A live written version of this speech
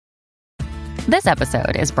This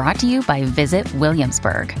episode is brought to you by Visit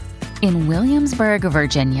Williamsburg. In Williamsburg,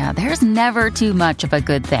 Virginia, there's never too much of a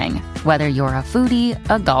good thing. Whether you're a foodie,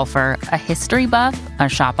 a golfer, a history buff, a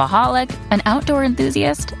shopaholic, an outdoor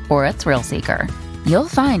enthusiast, or a thrill seeker, you'll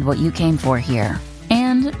find what you came for here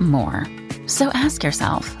and more. So ask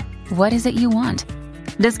yourself, what is it you want?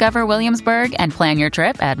 Discover Williamsburg and plan your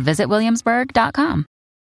trip at visitwilliamsburg.com.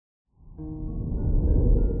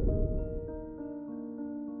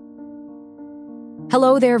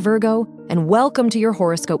 Hello there, Virgo, and welcome to your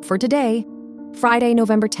horoscope for today, Friday,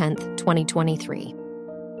 November 10th, 2023.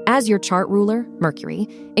 As your chart ruler, Mercury,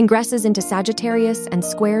 ingresses into Sagittarius and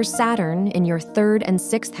squares Saturn in your 3rd and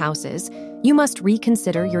 6th houses, you must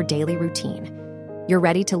reconsider your daily routine. You're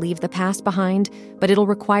ready to leave the past behind, but it'll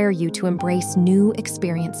require you to embrace new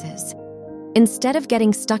experiences. Instead of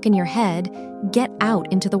getting stuck in your head, get out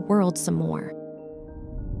into the world some more.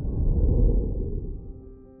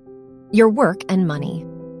 Your work and money.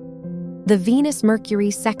 The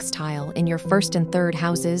Venus-Mercury sextile in your 1st and 3rd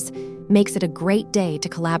houses makes it a great day to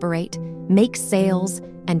collaborate, make sales,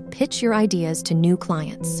 and pitch your ideas to new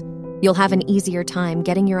clients. You'll have an easier time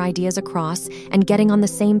getting your ideas across and getting on the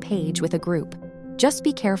same page with a group. Just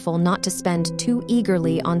be careful not to spend too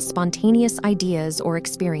eagerly on spontaneous ideas or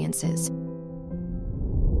experiences.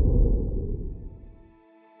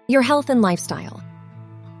 Your health and lifestyle.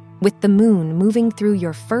 With the moon moving through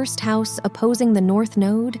your 1st house opposing the North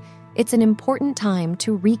Node, it's an important time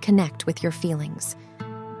to reconnect with your feelings.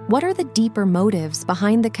 What are the deeper motives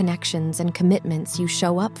behind the connections and commitments you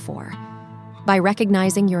show up for? By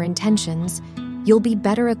recognizing your intentions, you'll be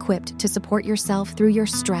better equipped to support yourself through your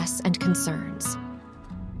stress and concerns.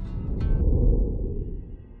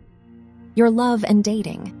 Your love and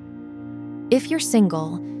dating. If you're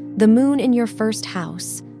single, the moon in your 1st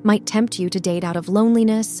house might tempt you to date out of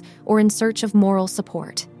loneliness or in search of moral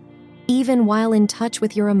support. Even while in touch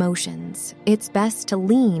with your emotions, it's best to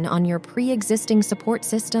lean on your pre-existing support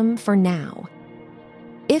system for now.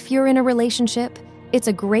 If you're in a relationship, it's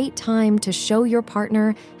a great time to show your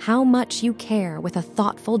partner how much you care with a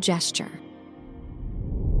thoughtful gesture.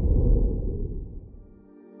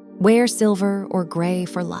 Wear silver or gray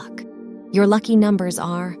for luck. Your lucky numbers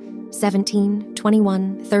are 17,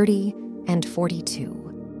 21, 30, and 42.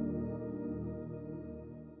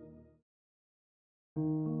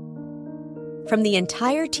 From the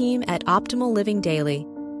entire team at Optimal Living Daily,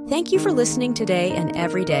 thank you for listening today and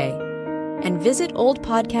every day. And visit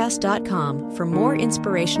oldpodcast.com for more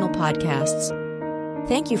inspirational podcasts.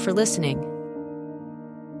 Thank you for listening.